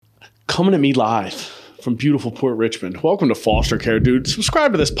Coming at me live from beautiful Port Richmond. Welcome to Foster Care, dude.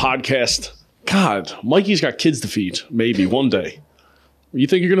 Subscribe to this podcast. God, Mikey's got kids to feed. Maybe one day. You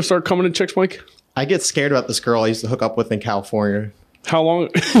think you're going to start coming in chicks, Mike? I get scared about this girl I used to hook up with in California. How long?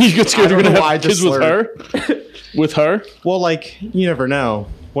 You get scared you're going to have kids with her? With her? Well, like, you never know.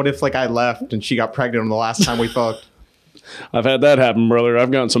 What if, like, I left and she got pregnant on the last time we fucked? I've had that happen, brother.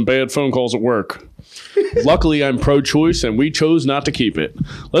 I've gotten some bad phone calls at work. Luckily, I'm pro-choice, and we chose not to keep it.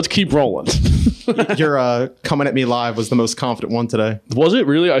 Let's keep rolling. Your coming at me live was the most confident one today. Was it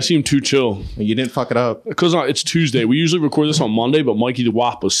really? I seemed too chill. You didn't fuck it up. Because it's Tuesday. We usually record this on Monday, but Mikey the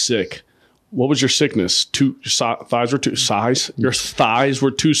Wop was sick. What was your sickness? Thighs were too size? Your thighs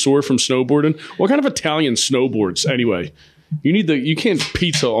were too sore from snowboarding? What kind of Italian snowboards anyway? You can't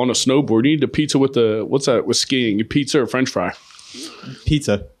pizza on a snowboard. You need the pizza with what's that with skiing? You pizza or French fry?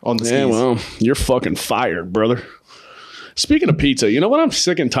 Pizza on the skis. Yeah, well, you're fucking fired, brother. Speaking of pizza, you know what I'm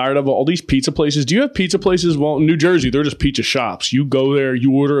sick and tired of? All these pizza places. Do you have pizza places? Well, in New Jersey, they're just pizza shops. You go there,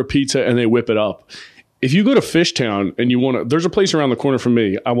 you order a pizza, and they whip it up. If you go to Fishtown and you want to, there's a place around the corner from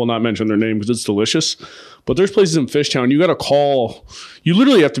me. I will not mention their name because it's delicious. But there's places in Fishtown. You got to call. You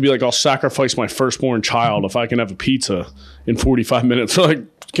literally have to be like, I'll sacrifice my firstborn child if I can have a pizza in 45 minutes. Like,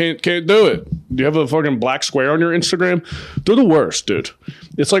 can't do it. Do you have a fucking black square on your Instagram? They're the worst, dude.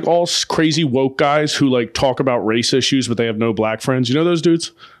 It's like all crazy woke guys who like talk about race issues, but they have no black friends. You know those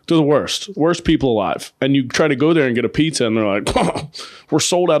dudes? They're the worst. Worst people alive. And you try to go there and get a pizza and they're like, oh, we're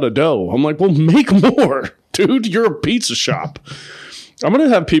sold out of dough. I'm like, well, make more, dude. You're a pizza shop. I'm going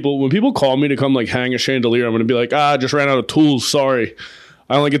to have people, when people call me to come like hang a chandelier, I'm going to be like, I just ran out of tools. Sorry.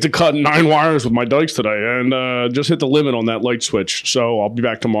 I only get to cut 9 wires with my dikes today and just hit the limit on that light switch. So I'll be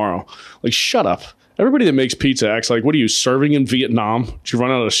back tomorrow. Like, shut up. Everybody that makes pizza acts like, what are you, serving in Vietnam? Did you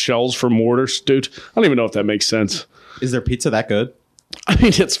run out of shells for mortars? Dude, I don't even know if that makes sense. Is their pizza that good? I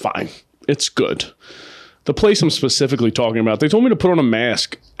mean, it's fine. It's good. The place I'm specifically talking about, they told me to put on a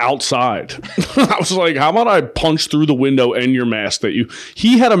mask outside. I was like, how about I punch through the window and your mask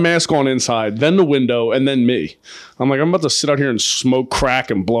he had a mask on inside, then the window, and then me. I'm like, I'm about to sit out here and smoke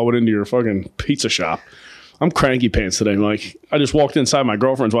crack and blow it into your fucking pizza shop. I'm cranky pants today, Mike. I just walked inside. My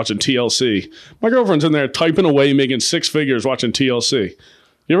girlfriend's watching TLC. My girlfriend's in there typing away, making 6 figures watching TLC.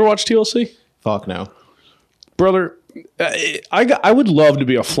 You ever watch TLC? Fuck no. Brother, I would love to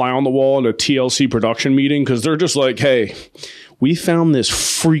be a fly on the wall in a TLC production meeting because they're just like, hey, we found this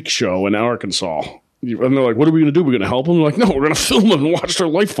freak show in Arkansas. And they're like, what are we going to do? We're going to help them? They're like, no, we're going to film them and watch their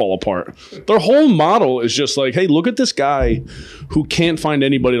life fall apart. Their whole model is just like, hey, look at this guy who can't find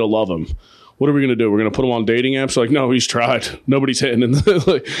anybody to love him. What are we going to do? We're going to put him on dating apps? Like, no, he's tried. Nobody's hitting. And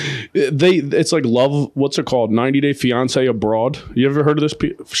it's like love. What's it called? 90 Day Fiance Abroad. You ever heard of this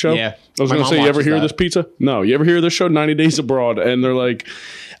show? Yeah. I was going to say, you ever hear of this pizza? No. You ever hear of this show, 90 Days Abroad? And they're like,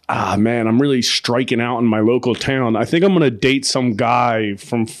 man, I'm really striking out in my local town. I think I'm going to date some guy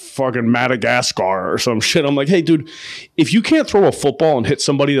from fucking Madagascar or some shit. I'm like, hey, dude, if you can't throw a football and hit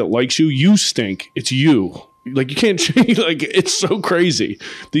somebody that likes you, you stink. It's you. Like, you can't change. Like, it's so crazy.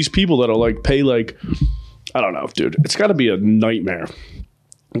 These people that'll like pay like, I don't know, dude. It's got to be a nightmare.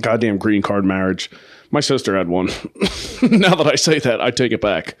 Goddamn green card marriage. My sister had one. Now that I say that, I take it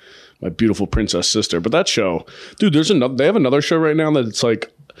back. My beautiful princess sister. But that show, dude, they have another show right now that it's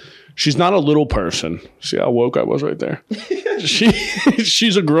like, she's not a little person. See how woke I was right there?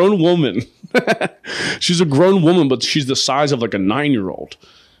 She's a grown woman. She's a grown woman, but she's the size of like a 9-year-old.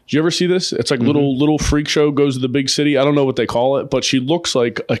 Did you ever see this? It's like little freak show goes to the big city. I don't know what they call it, but she looks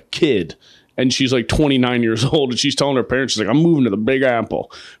like a kid. And she's like 29 years old. And she's telling her parents, she's like, I'm moving to the Big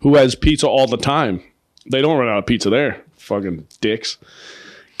Apple, who has pizza all the time. They don't run out of pizza there. Fucking dicks.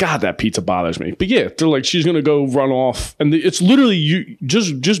 God, that pizza bothers me. But yeah, they're like, she's going to go run off. And it's literally, you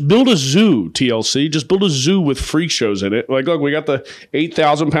just build a zoo, TLC. Just build a zoo with freak shows in it. Like, look, we got the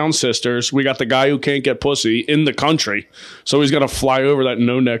 8,000-pound sisters. We got the guy who can't get pussy in the country. So he's got to fly over that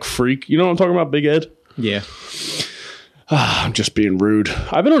no-neck freak. You know what I'm talking about, Big Ed? Yeah. I'm just being rude.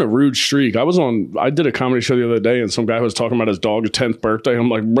 I've been on a rude streak. I did a comedy show the other day, and some guy was talking about his dog's 10th birthday. I'm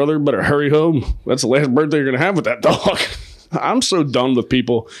like, brother, better hurry home. That's the last birthday you're going to have with that dog. I'm so done with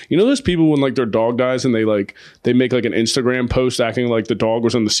people. You know, there's people when like their dog dies and they make like an Instagram post acting like the dog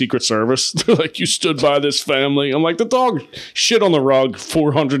was in the Secret Service. They're like, you stood by this family. I'm like, the dog shit on the rug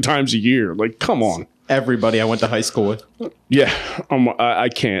 400 times a year. Like, come on. Everybody I went to high school with. Yeah, I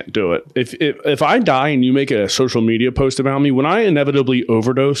can't do it. If I die and you make a social media post about me, when I inevitably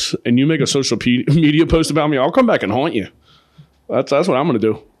overdose and you make a social media post about me, I'll come back and haunt you. That's what I'm going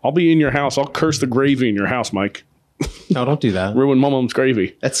to do. I'll be in your house. I'll curse the gravy in your house, Mike. No, don't do that. Ruin my mom's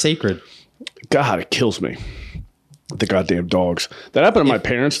gravy. That's sacred. God, it kills me. The goddamn dogs. That happened to my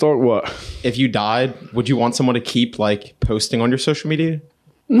parents' dog. What? If you died, would you want someone to keep like posting on your social media?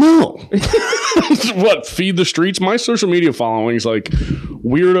 No. What? Feed the streets? My social media following is like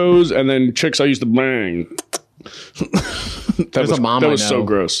weirdos and then chicks I used to bang. There's a mom I know. That was so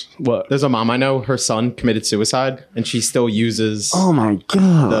gross. What? There's a mom I know. Her son committed suicide, and she still uses Oh my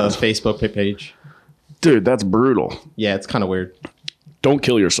god. the Facebook page. Dude, that's brutal. Yeah, it's kind of weird. Don't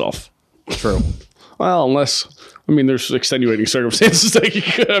kill yourself. True. Well, unless, I mean, there's extenuating circumstances that you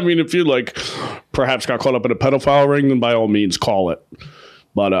could. I mean, if you like perhaps got caught up in a pedophile ring, then by all means call it.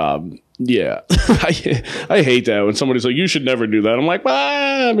 But yeah, I hate that when somebody's like, you should never do that. I'm like,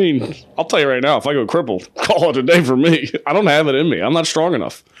 well, I mean, I'll tell you right now, if I go crippled, call it a day for me. I don't have it in me. I'm not strong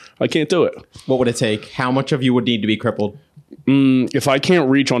enough. I can't do it. What would it take? How much of you would need to be crippled? If I can't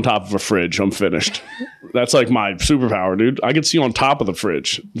reach on top of a fridge, I'm finished. That's like my superpower, dude. I can see on top of the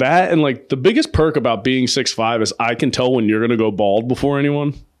fridge. That and like the biggest perk about being 6'5" is I can tell when you're going to go bald before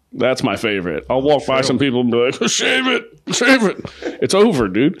anyone. That's my favorite. I'll walk by some people and be like, shave it. It's over,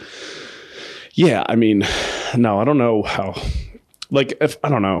 dude. Yeah, I mean, no, I don't know how. Like, if I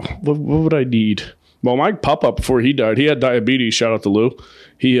don't know. What would I need? Well, my pop-up before he died, he had diabetes. Shout out to Lou.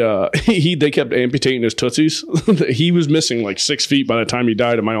 They kept amputating his tootsies. He was missing like 6 feet by the time he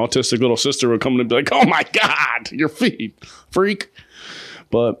died, and my autistic little sister would come in and be like, oh my God, your feet, freak.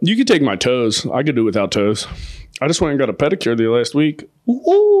 But you could take my toes. I could do without toes. I just went and got a pedicure the last week.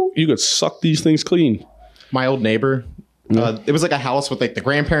 Ooh, you could suck these things clean. My old neighbor, it was like a house with like the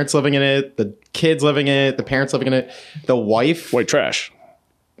grandparents living in it, the kids living in it, the parents living in it, the wife. White trash.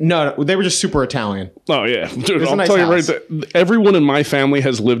 No, they were just super Italian. Oh, yeah. Dude, I'll nice tell you right house. there. Everyone in my family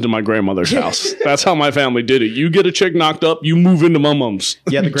has lived in my grandmother's house. That's how my family did it. You get a chick knocked up, you move into my mom's.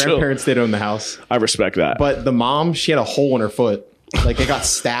 Yeah, the Chill. grandparents did own the house. I respect that. But the mom, she had a hole in her foot. Like it got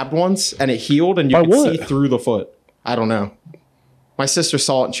stabbed once and it healed and you By could what? see through the foot. I don't know. My sister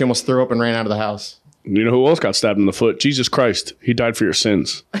saw it and she almost threw up and ran out of the house. You know who else got stabbed in the foot? Jesus Christ. He died for your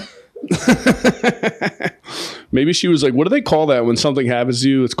sins. Maybe she was like, what do they call that when something happens to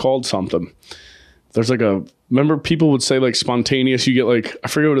you? It's called something. There's like remember people would say like spontaneous, you get like, I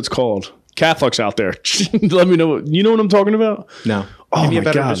forget what it's called. Catholics out there. Let me know. You know what I'm talking about? No. Oh, Give me a my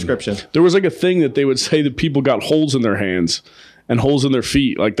better God. description. There was like a thing that they would say that people got holes in their hands and holes in their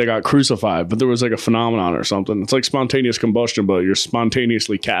feet, like they got crucified, but there was like a phenomenon or something. It's like spontaneous combustion, but you're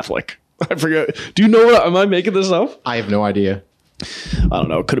spontaneously Catholic. I forget. Do you know what? Am I making this up? I have no idea. I don't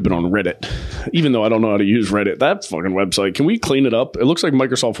know. It could have been on Reddit, even though I don't know how to use Reddit. That fucking website. Can we clean it up? It looks like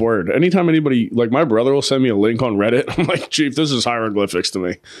Microsoft Word. Anytime anybody, like my brother will send me a link on Reddit, I'm like, Chief, this is hieroglyphics to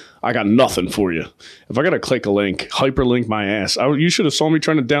me. I got nothing for you. If I got to click a link, hyperlink my ass. You should have saw me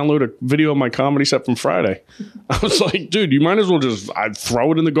trying to download a video of my comedy set from Friday. I was like, dude, you might as well I'd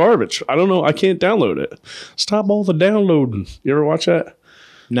throw it in the garbage. I don't know. I can't download it. Stop all the downloading. You ever watch that?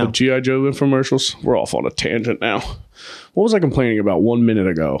 No. The G.I. Joe infomercials. We're off on a tangent now. What was I complaining about 1 minute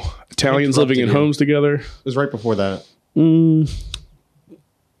ago? Italians living in homes together. It was right before that.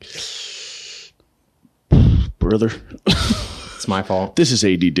 Brother. It's my fault. This is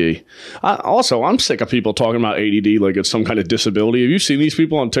ADD. I'm sick of people talking about ADD like it's some kind of disability. Have you seen these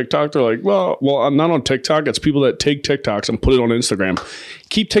people on TikTok? They're like, well, I'm not on TikTok. It's people that take TikToks and put it on Instagram.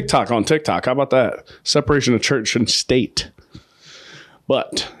 Keep TikTok on TikTok. How about that? Separation of church and state.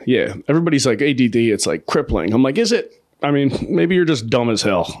 But yeah, everybody's like ADD. It's like crippling. I'm like, is it? I mean, maybe you're just dumb as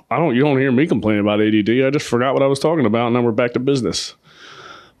hell. You don't hear me complaining about ADD. I just forgot what I was talking about, and now we're back to business.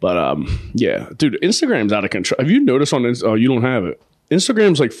 But yeah, dude, Instagram's out of control. Have you noticed on? Oh, you don't have it.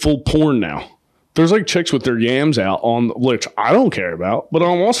 Instagram's like full porn now. There's like chicks with their yams out on, which I don't care about. But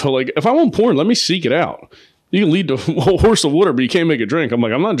I'm also like, if I want porn, let me seek it out. You can lead to a horse of water, but you can't make a drink. I'm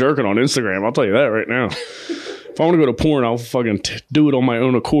like, I'm not jerking on Instagram. I'll tell you that right now. If I want to go to porn, I'll fucking do it on my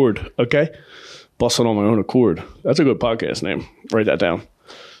own accord. Okay. Bust it on my own accord. That's a good podcast name. Write that down.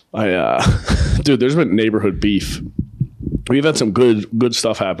 Dude, there's been neighborhood beef. We've had some good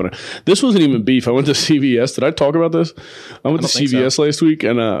stuff happening. This wasn't even beef. I went to CVS. Did I talk about this? I went to CVS last week,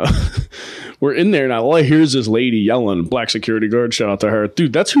 and we're in there, and all I hear is this lady yelling, black security guard, shout out to her.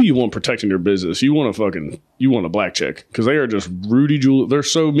 Dude, that's who you want protecting your business. You want a black chick, because they are just Rudy Jewel. They're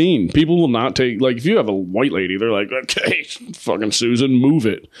so mean. People will not take, like, if you have a white lady, they're like, okay, fucking Susan, move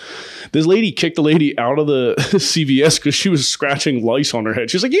it. This lady kicked the lady out of the CVS because she was scratching lice on her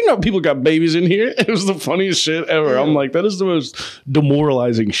head. She's like, you know, people got babies in here. It was the funniest shit ever. I'm like, that is the most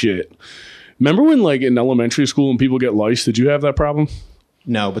demoralizing shit. Remember when, like, in elementary school when people get lice, did you have that problem?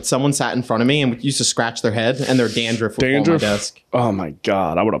 No, but someone sat in front of me and used to scratch their head, and their dandruff would fall on my desk. Oh my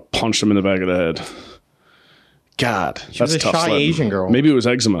God, I would have punched him in the back of the head. God, she was a tough shy sledding. Asian girl. Maybe it was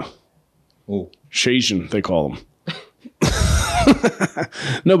eczema. Ooh. Shasian, they call them.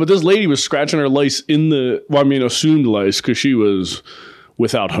 No, but this lady was scratching her lice assumed lice because she was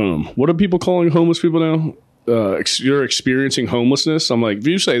without home. What are people calling homeless people now? You're experiencing homelessness. I'm like, if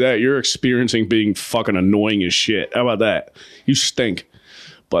you say that, you're experiencing being fucking annoying as shit. How about that? You stink.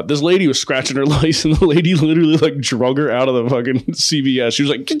 But this lady was scratching her lice, and the lady literally like drug her out of the fucking CVS. She was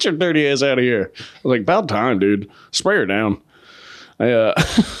like, "Get your dirty ass out of here." I was like, "About time, dude. Spray her down."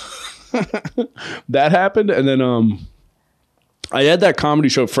 That happened, and then I had that comedy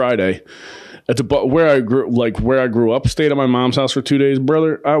show Friday at the where I grew up. Stayed at my mom's house for 2 days,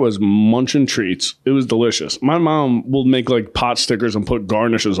 brother. I was munching treats. It was delicious. My mom will make like pot stickers and put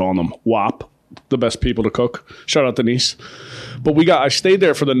garnishes on them. WAP, the best people to cook. Shout out Denise. But I stayed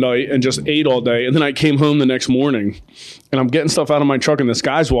there for the night and just ate all day, and then I came home the next morning, and I'm getting stuff out of my truck, and this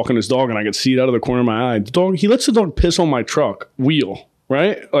guy's walking his dog, and I could see it out of the corner of my eye. The dog, he lets the dog piss on my truck wheel.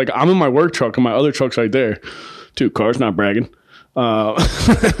 Right? Like, I'm in my work truck and my other truck's right there. 2 cars, not bragging. Yeah,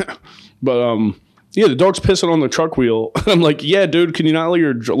 the dog's pissing on the truck wheel. I'm like, yeah, dude, can you not let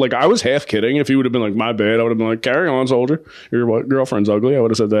your... Like, I was half kidding. If he would have been like, my bad, I would have been like, carry on, soldier. Your girlfriend's ugly. I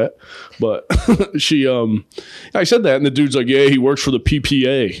would have said that. But I said that, and the dude's like, yeah, he works for the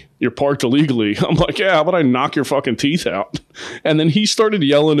PPA. You're parked illegally. I'm like, yeah, how about I knock your fucking teeth out? And then he started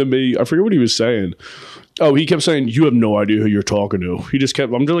yelling at me. I forget what he was saying. Oh, he kept saying, you have no idea who you're talking to. I'm just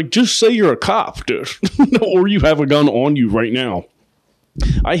like, just say you're a cop, dude. Or you have a gun on you right now.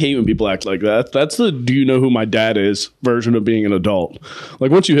 I hate when people act like that. That's the do you know who my dad is version of being an adult.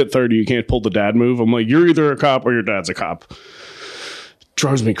 Like, once you hit 30, you can't pull the dad move. I'm like, you're either a cop or your dad's a cop.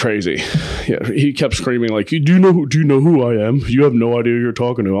 Drives me crazy. Yeah, he kept screaming like, do you know who I am? You have no idea who you're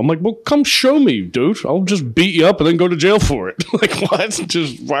talking to. I'm like, well, come show me, dude. I'll just beat you up and then go to jail for it. Like, what? Why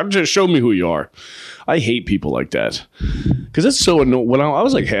don't you just show me who you are? I hate people like that because it's so annoying. When I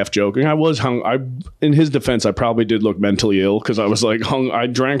was like half joking, I was hung. In his defense, I probably did look mentally ill because I was like hung. I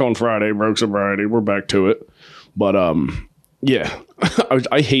drank on Friday, broke sobriety. We're back to it. But yeah,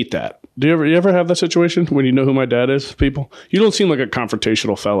 I hate that. Do you ever have that situation when you know who my dad is? People, you don't seem like a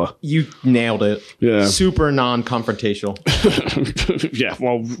confrontational fella. You nailed it. Yeah, super non-confrontational. Yeah,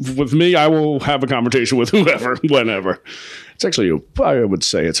 well, with me, I will have a conversation with whoever, whenever. It's actually, I would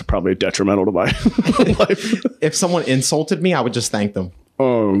say it's probably detrimental to my life. If someone insulted me, I would just thank them.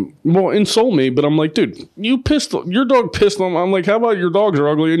 Well, insult me, but I'm like, dude, your dog pissed on. I'm like, how about your dogs are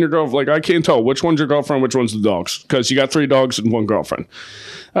ugly and your girlfriend? Like, I can't tell which one's your girlfriend, which one's the dogs, because you got 3 dogs and 1 girlfriend.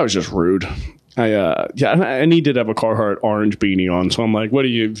 That was just rude. And he did have a Carhartt orange beanie on, so I'm like, what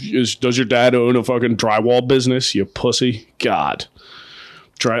does your dad own a fucking drywall business, you pussy? God.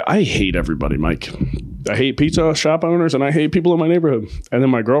 I hate everybody, Mike. I hate pizza shop owners, and I hate people in my neighborhood. And then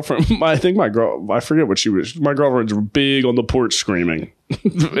my girlfriend, I forget what she was. My girlfriend's big on the porch screaming.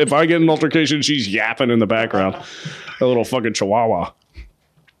 If I get an altercation, she's yapping in the background. A little fucking chihuahua.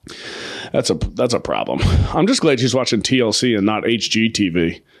 That's a problem. I'm just glad she's watching TLC and not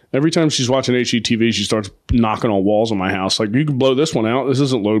HGTV. Every time she's watching HGTV, she starts knocking on walls in my house. Like, you can blow this one out. This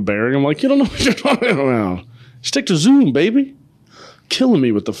isn't load bearing. I'm like, you don't know what you're talking about. Stick to Zoom, baby. Killing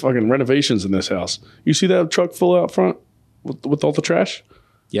me with the fucking renovations in this house. You see that truck full out front with all the trash?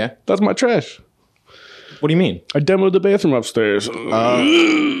 Yeah. That's my trash. What do you mean? I demoed the bathroom upstairs.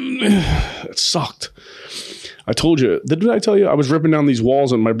 It sucked. I told you. Didn't I tell you? I was ripping down these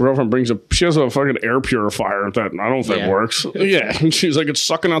walls, and my girlfriend she has a fucking air purifier that I don't think works. Yeah. And she's like, it's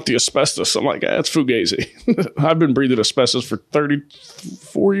sucking out the asbestos. I'm like, it's Fugazi. I've been breathing asbestos for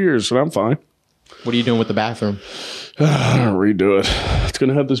 34 years, and I'm fine. What are you doing with the bathroom? Redo it. It's going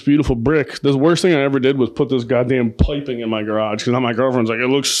to have this beautiful brick. The worst thing I ever did was put this goddamn piping in my garage because now my girlfriend's like, it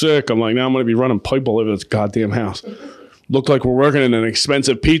looks sick. I'm like, now I'm going to be running pipe all over this goddamn house. Looked like we're working in an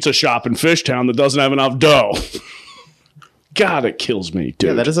expensive pizza shop in Fishtown that doesn't have enough dough. God, it kills me, dude.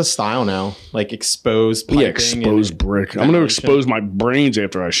 Yeah, that is a style now. Like exposed piping. Yeah, exposed brick. I'm going to expose my brains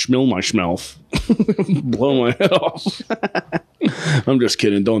after I schmill my schmelf. Blow my head off. I'm just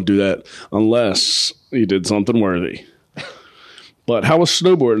kidding. Don't do that unless you did something worthy. But how was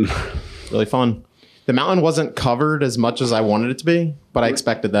snowboarding? Really fun. The mountain wasn't covered as much as I wanted it to be, but I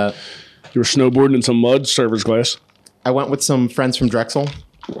expected that. You were snowboarding in some mud, server's glass. I went with some friends from Drexel,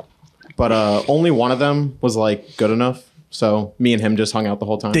 but only one of them was like good enough. So me and him just hung out the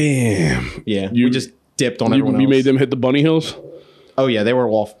whole time. Damn. Yeah, we just dipped on everyone else. You made them hit the bunny hills? Oh yeah, they were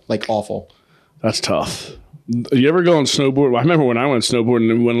awful. That's tough. You ever go on snowboard? I remember when I went snowboarding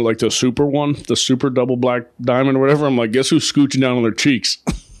and we went like the super double black diamond or whatever. I'm like, guess who's scooching down on their cheeks?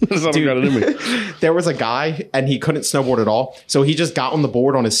 That's what got it in me. There was a guy and he couldn't snowboard at all. So he just got on the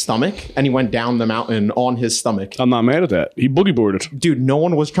board on his stomach and he went down the mountain on his stomach. I'm not mad at that. He boogie boarded. Dude, no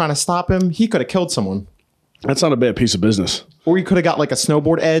one was trying to stop him. He could have killed someone. That's not a bad piece of business. Or you could have got like a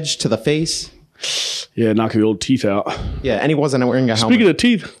snowboard edge to the face. Yeah, knock the old teeth out. Yeah, and he wasn't wearing a helmet. Speaking of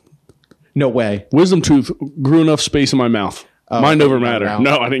teeth, no way. wisdom tooth grew enough space in my mouth. Mind over matter.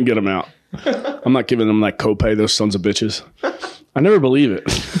 No, I didn't get them out. I'm not giving them that copay, those sons of bitches. I never believe it.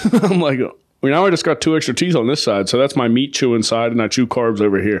 I'm like, well, now I just got 2 extra teeth on this side, so that's my meat chewing side, and I chew carbs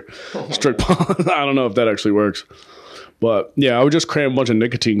over here. Strict. I don't know if that actually works. But yeah, I would just cram a bunch of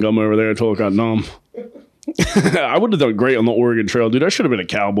nicotine gum over there until it got numb. I would have done great on the Oregon Trail, dude. I should have been a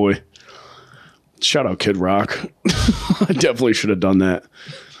cowboy. Shout out Kid Rock. I definitely should have done that.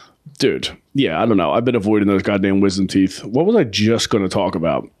 Dude, yeah, I don't know. I've been avoiding those goddamn wisdom teeth. What was I just going to talk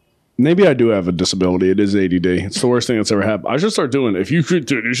about? Maybe I do have a disability. It is ADD. It's the worst thing that's ever happened. I should start doing it. If you could,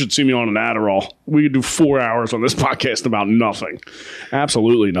 dude, you should see me on an Adderall. We could do 4 hours on this podcast about nothing.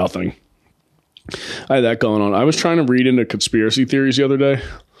 Absolutely nothing. I had that going on. I was trying to read into conspiracy theories the other day.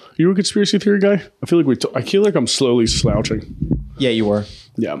 You a conspiracy theory guy? I feel like I feel like I'm slowly slouching. Yeah, you were.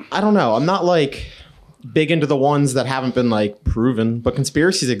 Yeah. I don't know. I'm not like big into the ones that haven't been like proven, but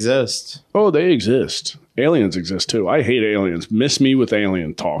conspiracies exist. Oh, they exist. Aliens exist too. I hate aliens. Miss me with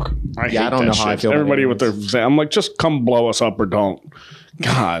alien talk. I don't know how I feel. Everybody with their, I'm like, just come blow us up or don't.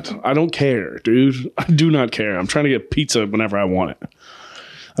 God, I don't care, dude. I do not care. I'm trying to get pizza whenever I want it.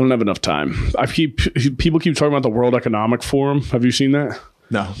 I don't have enough time. People keep talking about the World Economic Forum. Have you seen that?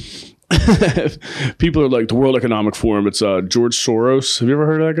 No. People are like, the World Economic Forum. It's George Soros. Have you ever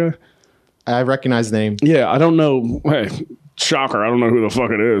heard of that guy? I recognize the name. Yeah, I don't know. Hey, shocker. I don't know who the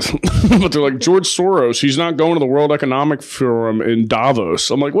fuck it is. But they're like, George Soros, he's not going to the World Economic Forum in Davos.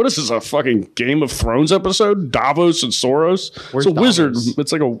 I'm like, what is this, a fucking Game of Thrones episode? Davos and Soros? Where's it's a Davos? wizard.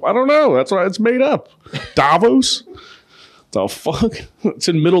 It's like I don't know. That's why it's made up. Davos? The fuck? It's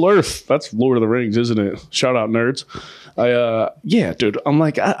in Middle Earth. That's Lord of the Rings, isn't it? Shout out, nerds. Yeah, dude. I'm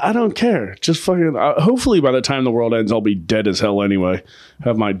like, I don't care. Just fucking. Hopefully, by the time the world ends, I'll be dead as hell anyway.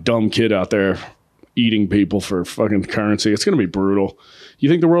 Have my dumb kid out there eating people for fucking currency. It's gonna be brutal. You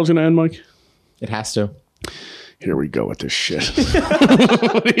think the world's gonna end, Mike? It has to. Here we go with this shit.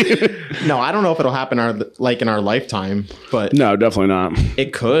 No, I don't know if it'll happen in our lifetime, but No, definitely not.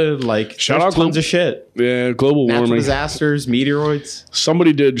 it could. Like, Shout there's out tons of shit. Yeah, global Natural warming. disasters, meteoroids.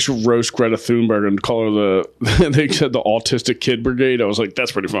 Somebody did roast Greta Thunberg and call her they said the autistic kid brigade. I was like,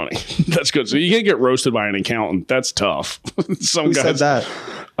 that's pretty funny. That's good. So you can't get roasted by an accountant. That's tough. Who said that?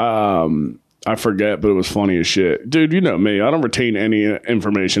 I forget, but it was funny as shit. Dude, you know me. I don't retain any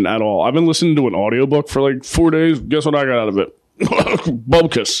information at all. I've been listening to an audiobook for like 4 days. Guess what I got out of it?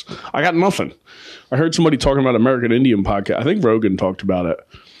 Bubkus. I got nothing. I heard somebody talking about American Indian podcast. I think Rogan talked about it.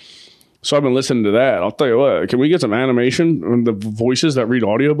 So I've been listening to that. I'll tell you what, can we get some animation on the voices that read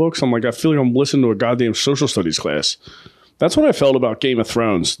audiobooks? I'm like, I feel like I'm listening to a goddamn social studies class. That's what I felt about Game of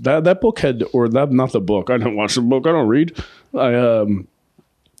Thrones. That book had, or that, not the book. I don't watch the book. I don't read.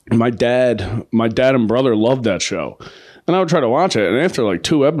 My dad and brother loved that show. And I would try to watch it. And after like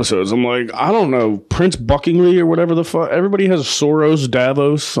 2 episodes, I'm like, I don't know, Prince Buckingham or whatever the fuck. Everybody has Soros,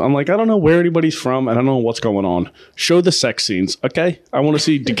 Davos. I'm like, I don't know where anybody's from. I don't know what's going on. Show the sex scenes, okay? I want to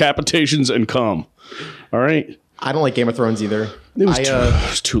see decapitations and cum. All right? I don't like Game of Thrones either. It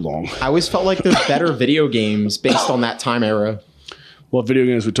was too long. I always felt like there's better video games based on that time era. What video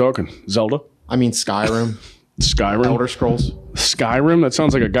games are we talking? Zelda? I mean, Skyrim. Skyrim? Elder Scrolls. Skyrim? That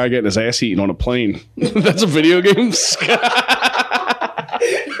sounds like a guy getting his ass eaten on a plane. That's a video game?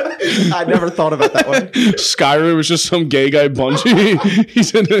 I never thought of it that way. Skyrim is just some gay guy bungee.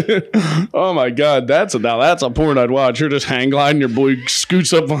 He's in it. Oh my god, that's a porn I'd watch. You're just hang gliding, your boy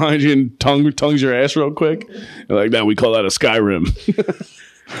scoots up behind you and tongues your ass real quick. You're like that, we call that a Skyrim.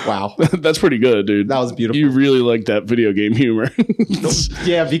 Wow. That's pretty good, dude. That was beautiful. You really like that video game humor.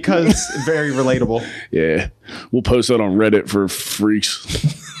 Yeah, because very relatable. Yeah. We'll post that on Reddit for freaks.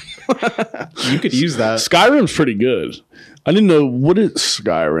 You could use that. Skyrim's pretty good. I didn't know, what is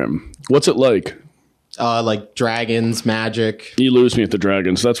Skyrim? What's it like? Like dragons, magic. You lose me at the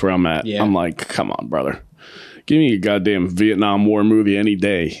dragons. That's where I'm at. Yeah. I'm like, come on, brother. Give me a goddamn Vietnam War movie any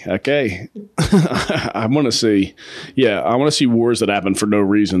day, okay? I want to see, wars that happen for no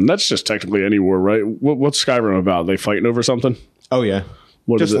reason. That's just technically any war, right? What's Skyrim about? They fighting over something? Oh, yeah.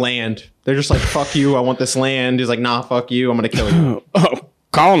 What just is it? land. They're just like, fuck you, I want this land. He's like, nah, fuck you, I'm going to kill you. Oh,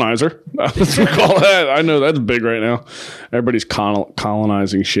 colonizer. That's what we call that. I know that's big right now. Everybody's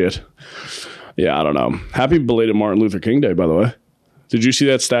colonizing shit. Yeah, I don't know. Happy belated Martin Luther King Day, by the way. Did you see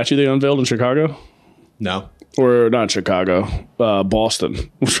that statue they unveiled in Chicago? No. Or not Chicago,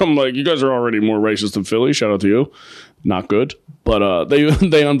 Boston. Which I'm like, you guys are already more racist than Philly. Shout out to you. Not good. But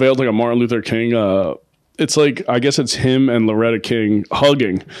they unveiled like a Martin Luther King it's like, I guess it's him and Loretta King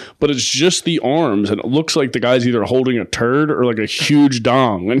hugging, but it's just the arms, and it looks like the guy's either holding a turd or like a huge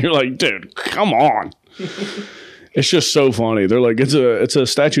dong, and you're like, dude, come on. It's just so funny. They're like, it's a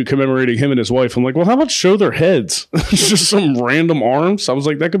statue commemorating him and his wife. I'm like, well, how about show their heads? It's just some random arms. I was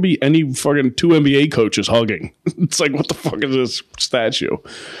like, that could be any fucking 2 NBA coaches hugging. It's like, what the fuck is this statue?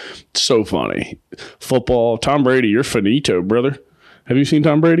 It's so funny. Football. Tom Brady, you're finito, brother. Have you seen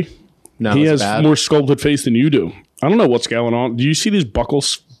Tom Brady? No, he has bad. more sculpted face than you do. I don't know what's going on. Do you see these buckle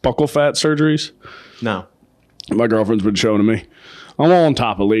fat surgeries? No. My girlfriend's been showing me. I'm all on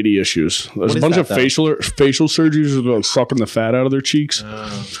top of lady issues. There's a bunch of facial surgeries where they're like sucking the fat out of their cheeks.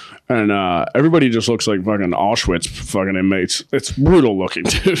 And everybody just looks like fucking Auschwitz fucking inmates. It's brutal looking,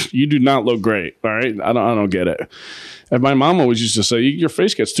 dude. You do not look great. All right. I don't get it. And my mom always used to say, your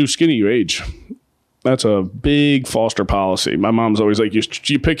face gets too skinny, you age. That's a big foster policy. My mom's always like,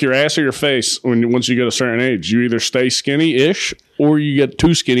 you pick your ass or your face once you get a certain age. You either stay skinny-ish or you get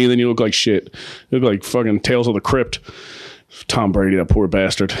too skinny and then you look like shit. You look like fucking Tales of the Crypt. Tom Brady, that poor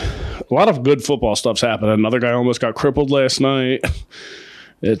bastard. A lot of good football stuff's happening. Another guy almost got crippled last night.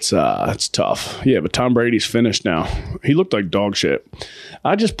 It's tough. Yeah, but Tom Brady's finished now. He looked like dog shit.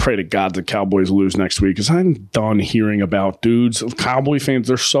 I just pray to God the Cowboys lose next week because I'm done hearing about dudes. Cowboy fans,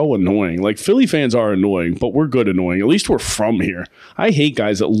 they're so annoying. Like, Philly fans are annoying, but we're good annoying. At least we're from here. I hate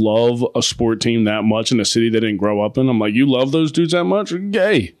guys that love a sport team that much in a city they didn't grow up in. I'm like, you love those dudes that much? You're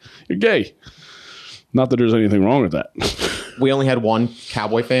gay. You're gay. Not that there's anything wrong with that. We only had one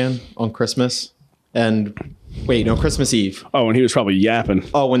Cowboy fan on Christmas. And wait, no, Christmas Eve. Oh, and he was probably yapping.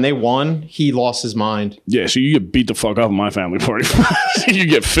 Oh, when they won, he lost his mind. Yeah, so you get beat the fuck up in my family party. You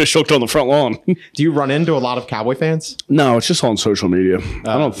get fish hooked on the front lawn. Do you run into a lot of Cowboy fans? No, it's just on social media.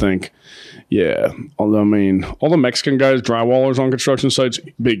 I don't think. Yeah. Although, I mean, all the Mexican guys, drywallers on construction sites,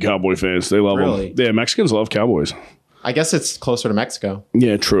 big Cowboy fans. They love them. Yeah, Mexicans love Cowboys. I guess it's closer to Mexico.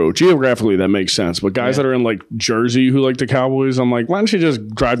 Yeah, true. Geographically, that makes sense. But guys that are in like Jersey who like the Cowboys, I'm like, why don't you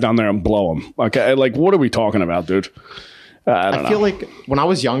just drive down there and blow them? Like what are we talking about, dude? I feel like when I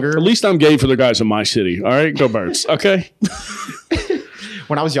was younger, at least I'm gay for the guys in my city. All right, go Birds. Okay.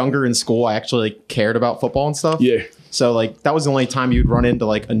 When I was younger in school, I actually cared about football and stuff. Yeah. So like that was the only time you'd run into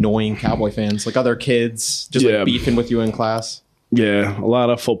like annoying Cowboy fans, like other kids just like beefing with you in class. Yeah, a lot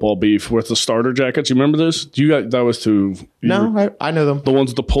of football beef with the starter jackets. You remember this? That was to... I know them. The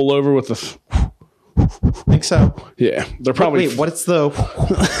ones with the pullover with the... I think so. Yeah, they're probably... Wait, what's the...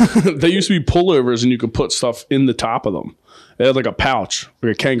 They used to be pullovers and you could put stuff in the top of them. They had like a pouch,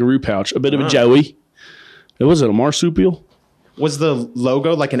 like a kangaroo pouch, a bit of a joey. Was it a marsupial? Was the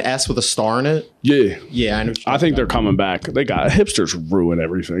logo like an S with a star in it? Yeah. Yeah, I know. I think they're coming back. They got... Hipsters ruin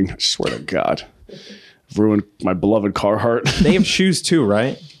everything. I swear to God. Ruined my beloved Carhartt. They have shoes too,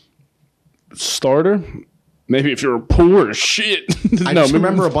 right? Starter? Maybe if you're poor as shit. I just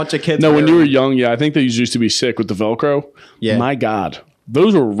remember a bunch of kids. No, when you were young, yeah, I think they used to be sick with the Velcro. Yeah. My God.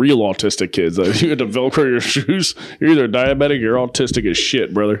 Those were real autistic kids. You had to Velcro your shoes. You're either diabetic or you're autistic as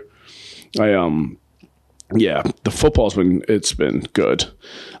shit, brother. Yeah, the football's been good.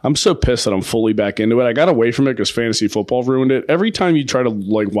 I'm so pissed that I'm fully back into it. I got away from it because fantasy football ruined it. Every time you try to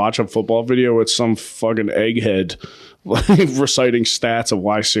like watch a football video, it's some fucking egghead like reciting stats of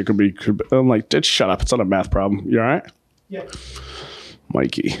why shit could be. I'm like, just shut up. It's not a math problem. You all right? Yeah.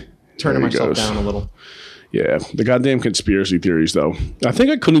 Mikey. Turning myself down a little. Yeah, the goddamn conspiracy theories, though. I think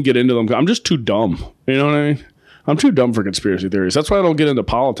I couldn't get into them. I'm just too dumb. You know what I mean? I'm too dumb for conspiracy theories. That's why I don't get into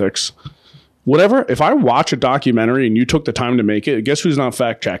politics. Whatever, if I watch a documentary and you took the time to make it, guess who's not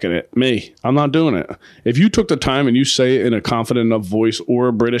fact checking it? Me. I'm not doing it. If you took the time and you say it in a confident enough voice or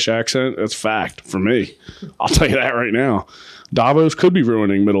a British accent, that's fact for me. I'll tell you that right now. Davos could be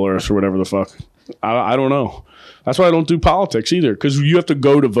ruining Middle Earth or whatever the fuck. I don't know. That's why I don't do politics either, because you have to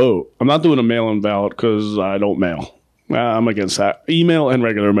go to vote. I'm not doing a mail-in ballot because I don't mail. I'm against that. Email and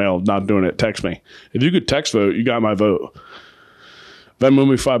regular mail, not doing it. Text me. If you could text vote, you got my vote. Venmo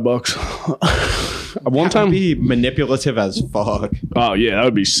me $5. One time, be manipulative as fuck. Oh yeah, that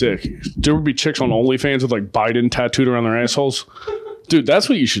would be sick. There would be chicks on OnlyFans with like Biden tattooed around their assholes. Dude, that's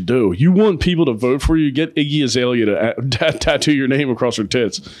what you should do. You want people to vote for you? Get Iggy Azalea to tattoo your name across her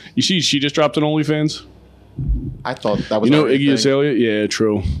tits. You see, she just dropped an OnlyFans. I thought that was Iggy Azalea. Yeah,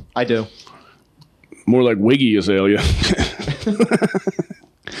 true. I do. More like Wiggy Azalea.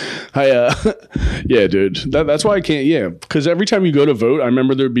 Yeah, dude. That's why I can't. Yeah, because every time you go to vote, I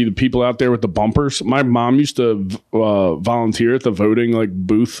remember there'd be the people out there with the bumpers. My mom used to volunteer at the voting like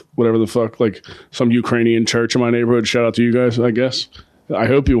booth, whatever the fuck, like some Ukrainian church in my neighborhood. Shout out to you guys, I guess. I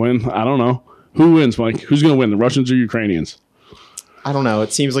hope you win. I don't know who wins, Mike. Who's gonna win, the Russians or Ukrainians? I don't know.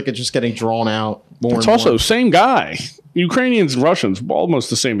 It seems like it's just getting drawn out more. It's and also more. same guy. Ukrainians and Russians, almost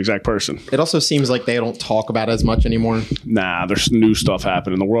the same exact person. It also seems like they don't talk about it as much anymore. Nah, there's new stuff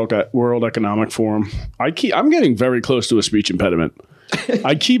happening. The World Economic Forum. I'm getting very close to a speech impediment.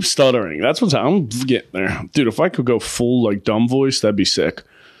 I keep stuttering. That's what's I'm getting there, dude. If I could go full like dumb voice, that'd be sick.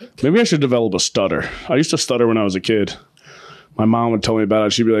 Maybe I should develop a stutter. I used to stutter when I was a kid. My mom would tell me about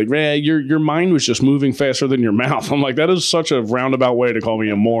it. She'd be like, "Man, your mind was just moving faster than your mouth." I'm like, that is such a roundabout way to call me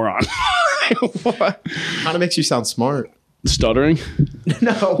a moron. What? Kind of makes you sound smart. Stuttering?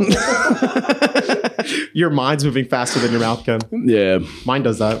 No. Your mind's moving faster than your mouth can. Yeah. Mine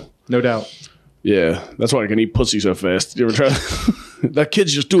does that, no doubt. Yeah. That's why I can eat pussy so fast. You ever try? That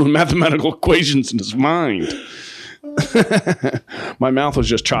kid's just doing mathematical equations in his mind. My mouth was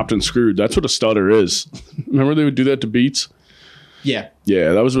just chopped and screwed. That's what a stutter is. Remember they would do that to beats? Yeah.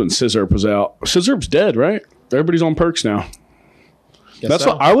 Yeah, that was when Scissorp was out. Scissorp's dead, right? Everybody's on perks now. That's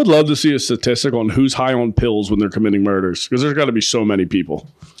what I would love to see a statistic on who's high on pills when they're committing murders, because there's got to be so many people.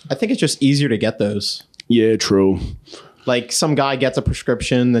 I think it's just easier to get those. Yeah, true. Like some guy gets a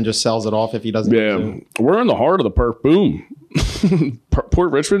prescription, then just sells it off if he doesn't use it. We're in the heart of the perk boom.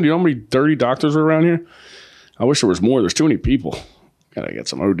 Port Richmond, do you know how many dirty doctors are around here? I wish there was more. There's too many people. Gotta get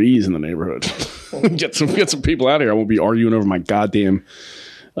some ODs in the neighborhood. get some people out of here. I won't be arguing over my goddamn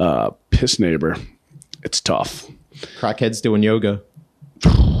piss neighbor. It's tough. Crackheads doing yoga.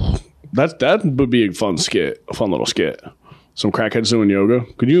 That would be a fun little skit. Some crackheads doing yoga.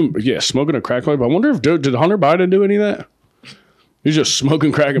 Could you? Yeah, smoking a crack pipe. I wonder if did Hunter Biden do any of that? He's just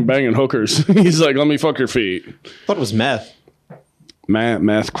smoking crack and banging hookers. He's like, let me fuck your feet. I thought it was meth.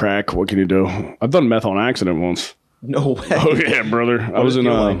 Meth, crack. What can you do? I've done meth on accident once. No way. Oh yeah, brother. I was in.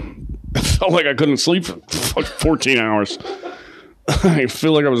 I felt like I couldn't sleep for 14 hours. I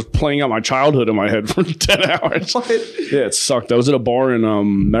feel like I was playing out my childhood in my head for 10 hours. What? Yeah, it sucked. I was at a bar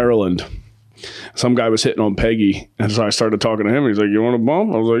in Maryland. Some guy was hitting on Peggy, and so I started talking to him. He's like, "You want a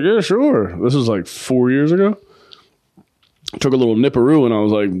bump?" I was like, "Yeah, sure." This was like 4 years ago. Took a little nipperoo, and I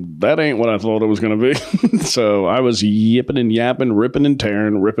was like, "That ain't what I thought it was going to be." So I was yipping and yapping, ripping and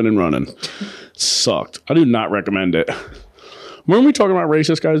tearing, ripping and running. Sucked. I do not recommend it. Weren't we talking about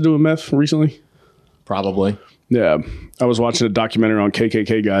racist guys doing meth recently? Probably. Yeah, I was watching a documentary on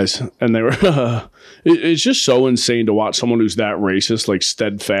KKK guys, and they were. It's just so insane to watch someone who's that racist, like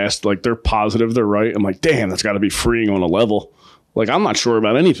steadfast, like they're positive, they're right. I'm like, damn, that's got to be freeing on a level. Like, I'm not sure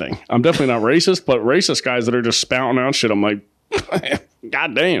about anything. I'm definitely not racist, but racist guys that are just spouting out shit, I'm like,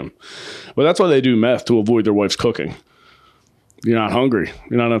 god damn. But that's why they do meth, to avoid their wife's cooking. You're not hungry.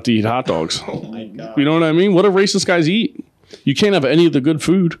 You're not enough to eat hot dogs. Oh my god. You know what I mean? What do racist guys eat? You can't have any of the good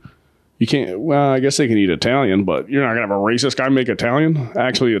food. You can't, well, I guess they can eat Italian, but you're not going to have a racist guy make Italian.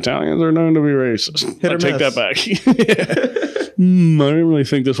 Actually, Italians are known to be racist. I take that back. I didn't really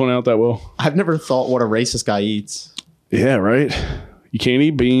think this one out that well. I've never thought what a racist guy eats. Yeah, right? You can't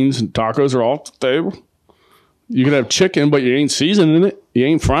eat beans, and tacos are off the table. You can have chicken, but you ain't seasoning it. You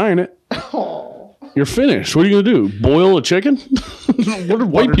ain't frying it. Oh. You're finished. What are you going to do? Boil a chicken? What are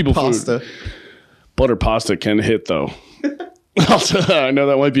white people pasta. food? Buttered pasta can hit, though. I know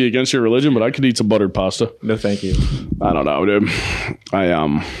that might be against your religion, but I could eat some buttered pasta. No, thank you. I don't know, dude. I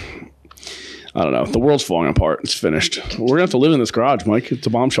don't know. The world's falling apart. It's finished. We're gonna have to live in this garage, Mike. It's a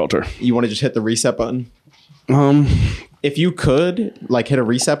bomb shelter. You want to just hit the reset button? If you could, like, hit a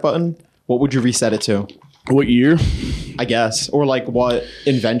reset button, what would you reset it to? What year? I guess, or like what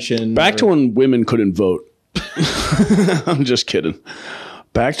invention? Back to when women couldn't vote. I'm just kidding.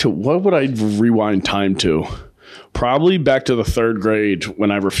 Back to what would I rewind time to? Probably back to the third grade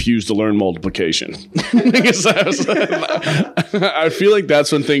when I refused to learn multiplication. I feel like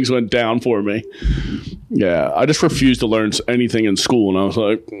that's when things went down for me. Yeah, I just refused to learn anything in school. And I was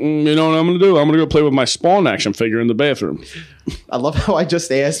like, you know what I'm going to do? I'm going to go play with my Spawn action figure in the bathroom. I love how I just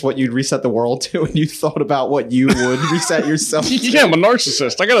asked what you'd reset the world to, and you thought about what you would reset yourself to. Yeah, I'm a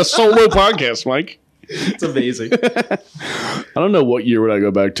narcissist. I got a solo podcast, Mike. It's amazing. I don't know what year would I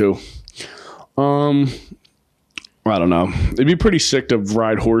go back to. I don't know. It'd be pretty sick to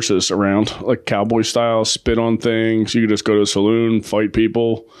ride horses around, like cowboy style, spit on things. You could just go to a saloon, fight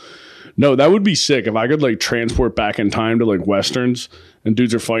people. No, that would be sick if I could like transport back in time to like westerns and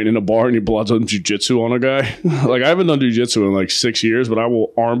dudes are fighting in a bar and you blood some jujitsu on a guy. Like I haven't done jujitsu in like 6 years, but I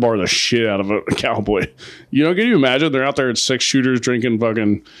will armbar the shit out of a cowboy. You know, can you imagine they're out there at 6 shooters drinking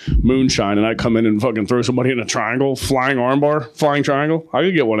fucking moonshine and I come in and fucking throw somebody in a triangle, flying triangle? I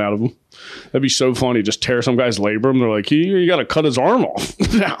could get one out of them. That'd be so funny. Just tear some guy's labrum. They're like, you got to cut his arm off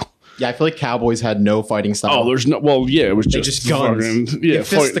now. Yeah, I feel like cowboys had no fighting style. Oh, there's no. Well, yeah, it was just guns. Fucking, yeah,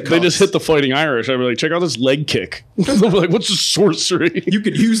 they just hit the fighting Irish. I'd be like, check out this leg kick. They'd be like, what's the sorcery? You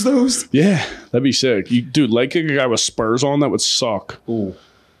could use those? Yeah, that'd be sick. Dude, leg kick a guy with spurs on, that would suck. Ooh.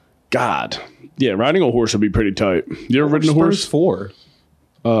 God. Yeah, riding a horse would be pretty tight. You ever ridden a horse? For?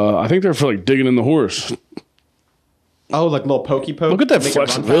 I think they're for like digging in the horse. Oh, like a little pokey poke? Look at that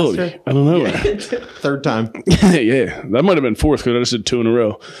flexibility. I don't know. Yeah. Third time. Yeah, that might have been fourth because I just did 2 in a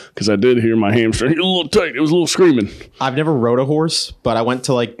row. Because I did hear my hamstring get a little tight. It was a little screaming. I've never rode a horse, but I went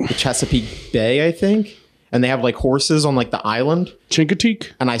to like the Chesapeake Bay, I think. And they have like horses on like the island.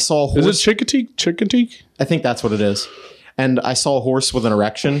 Chincoteague? And I saw a horse. Is it Chincoteague? I think that's what it is. And I saw a horse with an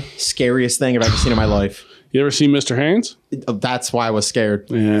erection. Scariest thing I've ever seen in my life. You ever seen Mr. Hands? That's why I was scared.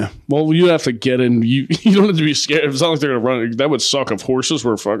 Yeah. Well, you have to get in. You don't have to be scared. It's not like they're going to run. That would suck if horses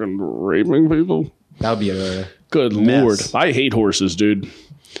were fucking raping people. That would be a good mess. Lord. I hate horses, dude.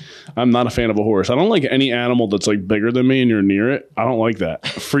 I'm not a fan of a horse. I don't like any animal that's like bigger than me and you're near it. I don't like that.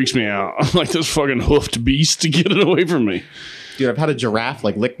 It freaks me out. I'm like this fucking hoofed beast to get it away from me. Dude, I've had a giraffe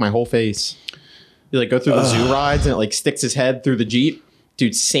like lick my whole face. You like go through the zoo rides and it like sticks his head through the Jeep.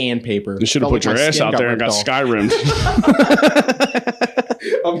 Dude, sandpaper. You should have put your ass out there and got Skyrimmed.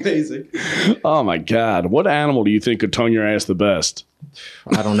 Amazing. Oh my God. What animal do you think could tongue your ass the best?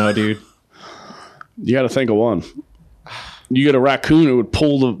 I don't know, dude. You got to think of one. You get a raccoon, it would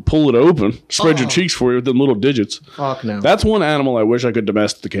pull it open, spread your cheeks for you with them little digits. Fuck no. That's one animal I wish I could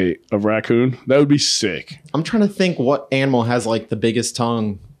domesticate, a raccoon. That would be sick. I'm trying to think what animal has like the biggest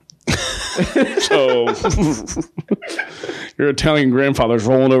tongue. So your Italian grandfather's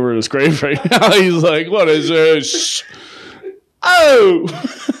rolling over in his grave right now. He's like, what is this? Oh!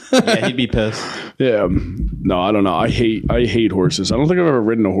 Yeah, he'd be pissed. Yeah. No, I don't know. I hate horses. I don't think I've ever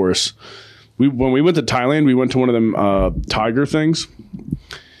ridden a horse. When we went to Thailand, we went to one of them tiger things.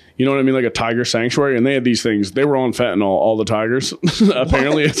 You know what I mean? Like a tiger sanctuary. And they had these things. They were on fentanyl, all the tigers.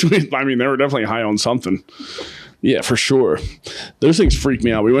 Apparently. I mean, they were definitely high on something. Yeah, for sure. Those things freak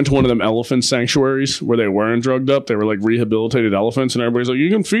me out. We went to one of them elephant sanctuaries where they weren't drugged up. They were like rehabilitated elephants. And everybody's like,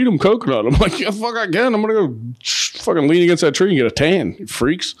 you can feed them coconut. I'm like, yeah, fuck, I can. I'm going to go fucking lean against that tree and get a tan. You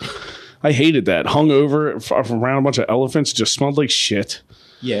freaks. I hated that. Hung over around a bunch of elephants. It just smelled like shit.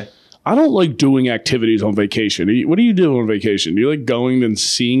 Yeah. I don't like doing activities on vacation. What do you do on vacation? Do you like going and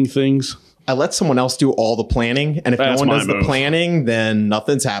seeing things? I let someone else do all the planning, and if no one does the planning, then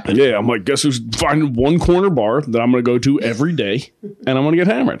nothing's happened. Yeah, I'm like, guess who's finding one corner bar that I'm going to go to every day, and I'm going to get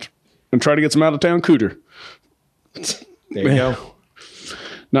hammered and try to get some out of town cooter. There you go.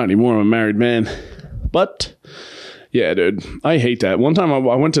 Not anymore. I'm a married man, but yeah, dude, I hate that. One time I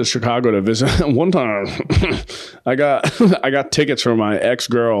went to Chicago to visit. One time I got tickets from my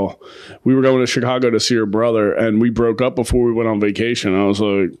ex-girl. We were going to Chicago to see her brother, and we broke up before we went on vacation. I was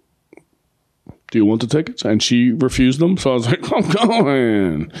like, do you want the tickets? And she refused them. So I was like, I'm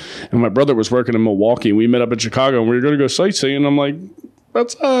going. And my brother was working in Milwaukee. And we met up in Chicago and we were going to go sightseeing. And I'm like,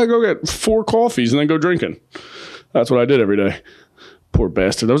 let's go get 4 coffees and then go drinking. That's what I did every day. Poor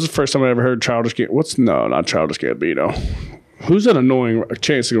bastard. That was the first time I ever heard Childish Gambino. No, not Childish Gambino. Who's that annoying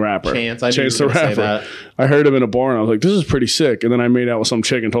Chance the Rapper? Chance the Rapper. I heard him in a bar and I was like, this is pretty sick. And then I made out with some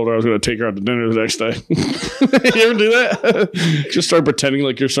chick and told her I was going to take her out to dinner the next day. You ever do that? Just start pretending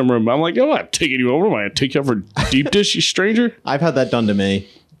like you're somewhere. I'm like, yo, I'm not taking you over. Am I going to take you out for deep dish, you stranger? I've had that done to me.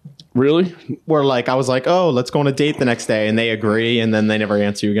 Really? Where like I was like, oh, let's go on a date the next day. And they agree. And then they never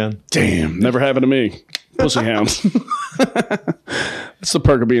answer you again. Damn. Never happened to me. Pussy hounds. That's the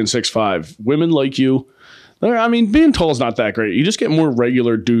perk of being 6'5". Women like you. I mean, being tall is not that great. You just get more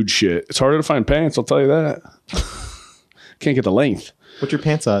regular dude shit. It's harder to find pants, I'll tell you that. Can't get the length. What's your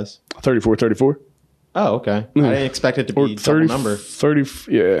pant size? 34. Oh, okay. Yeah. I didn't expect it to be 30 number.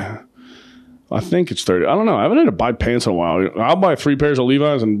 30, yeah. I think it's 30. I don't know. I haven't had to buy pants in a while. I'll buy 3 pairs of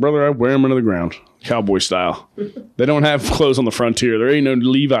Levi's, and brother, I wear them into the ground. Cowboy style. They don't have clothes on the frontier. There ain't no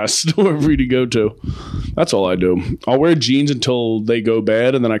Levi's store for you to go to. That's all I do. I'll wear jeans until they go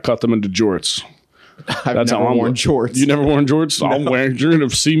bad, and then I cut them into jorts. That's how I'm worn jorts. You never worn jorts? No. You're going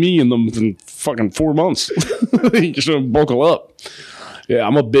to see me in them in fucking 4 months. You just going to buckle up. Yeah,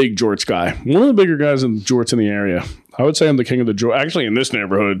 I'm a big jorts guy. One of the bigger guys in jorts in the area. I would say I'm the king of the jorts. Actually, in this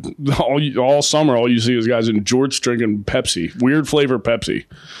neighborhood, all summer, all you see is guys in jorts drinking Pepsi. Weird flavor Pepsi.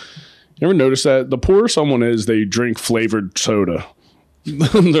 You ever notice that? The poorer someone is, they drink flavored soda.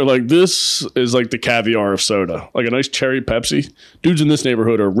 They're like, this is like the caviar of soda. Like a nice cherry Pepsi. Dudes in this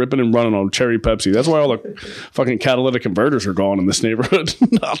neighborhood are ripping and running on cherry Pepsi. That's why all the fucking catalytic converters are gone in this neighborhood.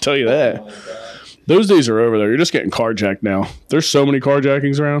 I'll tell you that. Those days are over there. You're just getting carjacked now. There's so many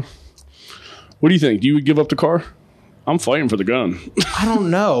carjackings around. What do you think? Do you give up the car? I'm fighting for the gun. I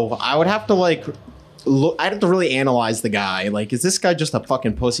don't know. I would have to like look. I'd have to really analyze the guy. Like, is this guy just a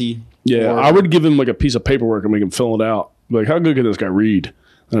fucking pussy? Yeah, I would give him like a piece of paperwork and make him fill it out. Like, how good can this guy read?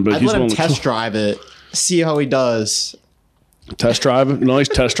 And I'd be like, I'd let him test drive it, see how he does. Test drive, nice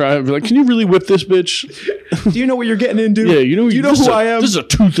test drive. Be like, can you really whip this bitch? Do you know what you're getting into? Yeah, you know who I am. This is a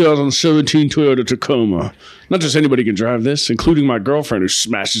 2017 Toyota Tacoma. Not just anybody can drive this, including my girlfriend who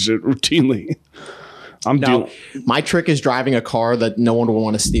smashes it routinely. My trick is driving a car that no one will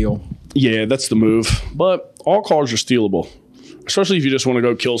want to steal. Yeah, that's the move. But all cars are stealable, especially if you just want to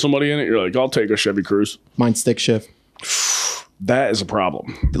go kill somebody in it. You're like, I'll take a Chevy Cruze. Mine's stick shift. That is a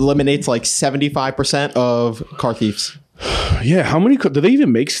problem. It eliminates like 75% of car thieves. Yeah, how many? Do they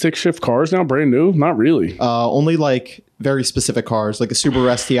even make stick shift cars now? Brand new? Not really. Only like very specific cars, like a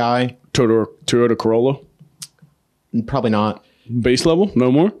Subaru STI. Toyota Corolla? Probably not. Base level?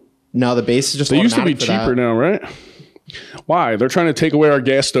 No more? No, the base is just. They used to be cheaper now, right? Why? They're trying to take away our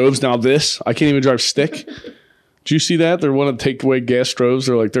gas stoves. Now this, I can't even drive stick. Do you see that? They want to take away gas stoves.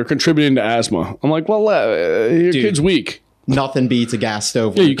 They're contributing to asthma. I'm like, well, your kid's weak. Nothing beats a gas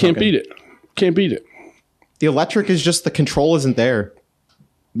stove. Yeah, you can't beat it. Can't beat it. The electric is just the control isn't there.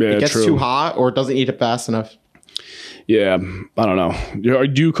 Yeah, it gets too hot or it doesn't eat it fast enough. Yeah, I don't know.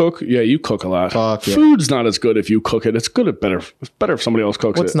 Do you cook? Yeah, you cook a lot. Fuck, yeah. Food's not as good if you cook it. It's better if somebody else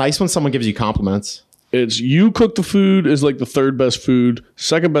cooks it. It's nice when someone gives you compliments. It's you cook the food is like the third best food.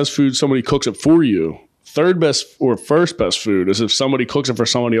 Second best food, somebody cooks it for you. Third best or first best food is if somebody cooks it for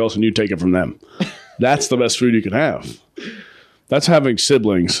somebody else and you take it from them. That's the best food you can have. That's having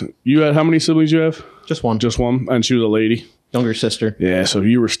siblings. You had how many siblings you have? Just one. Just one, and she was a lady. Younger sister. Yeah, so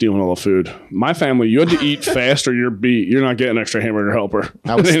you were stealing all the food. My family, you had to eat fast or you're beat. You're not getting extra hamburger helper.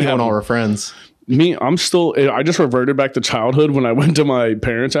 I was stealing all our friends. Me, I just reverted back to childhood when I went to my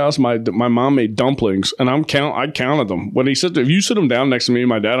parents' house. My mom made dumplings, and I counted them. When if you sit them down next to me and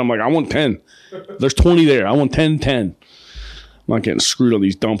my dad, I'm like, I want 10. There's 20 there. I want 10. I'm not getting screwed on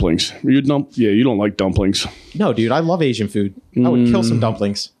these dumplings. You don't like dumplings. No, dude, I love Asian food. I would kill some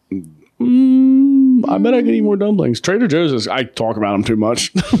dumplings. I bet I could eat more dumplings. Trader Joe's I talk about them too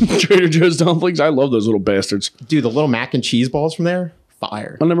much. Trader Joe's dumplings, I love those little bastards. Dude, the little mac and cheese balls from there,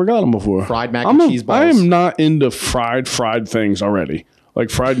 fire. I never got them before. Fried mac and cheese balls. I am not into fried things already. Like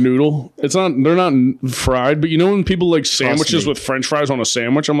fried noodle. They're not fried, but you know when people like sandwiches with French fries on a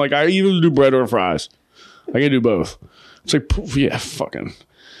sandwich, I'm like, I either do bread or fries. I can do both. It's like, yeah, fucking.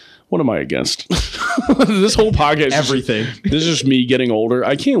 What am I against? This whole podcast. Everything. This is just me getting older.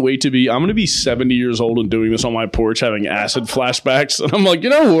 I can't wait I'm going to be 70 years old and doing this on my porch, having acid flashbacks. And I'm like,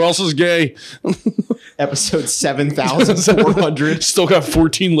 who else is gay? Episode 7,400. Still got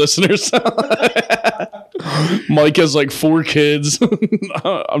 14 listeners. Mike has like 4 kids.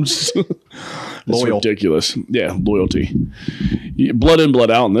 I'm just. It's ridiculous. Yeah, loyalty. Blood in,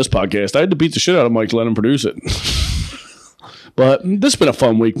 blood out in this podcast. I had to beat the shit out of Mike to let him produce it. But this has been a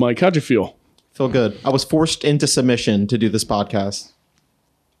fun week, Mike. How'd you feel? Feel good. I was forced into submission to do this podcast.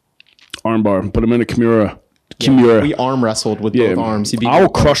 Armbar. Put him in a Kimura. Yeah, we arm wrestled with both arms. I will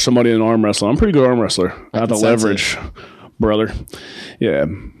crush somebody in an arm wrestle. I'm a pretty good arm wrestler. I have the leverage, brother. Yeah.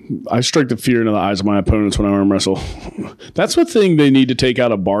 I strike the fear into the eyes of my opponents when I arm wrestle. That's the thing they need to take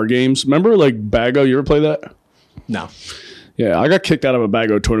out of bar games. Remember like Bago? You ever play that? No. Yeah. I got kicked out of a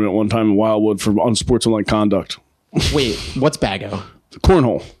Bago tournament one time in Wildwood for unsportsmanlike conduct. Wait, what's Bago?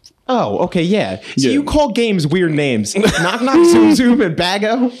 Cornhole. Oh, okay, yeah. So you call games weird names. Knock Knock Zoom Zoom and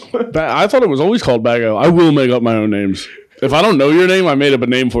Bago? I thought it was always called Bago. I will make up my own names. If I don't know your name, I made up a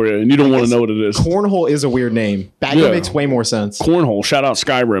name for you, and you don't want to know what it is. Cornhole is a weird name. Bago makes way more sense. Cornhole. Shout out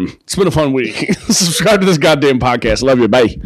Skyrim. It's been a fun week. Subscribe to this goddamn podcast. Love you. Bye.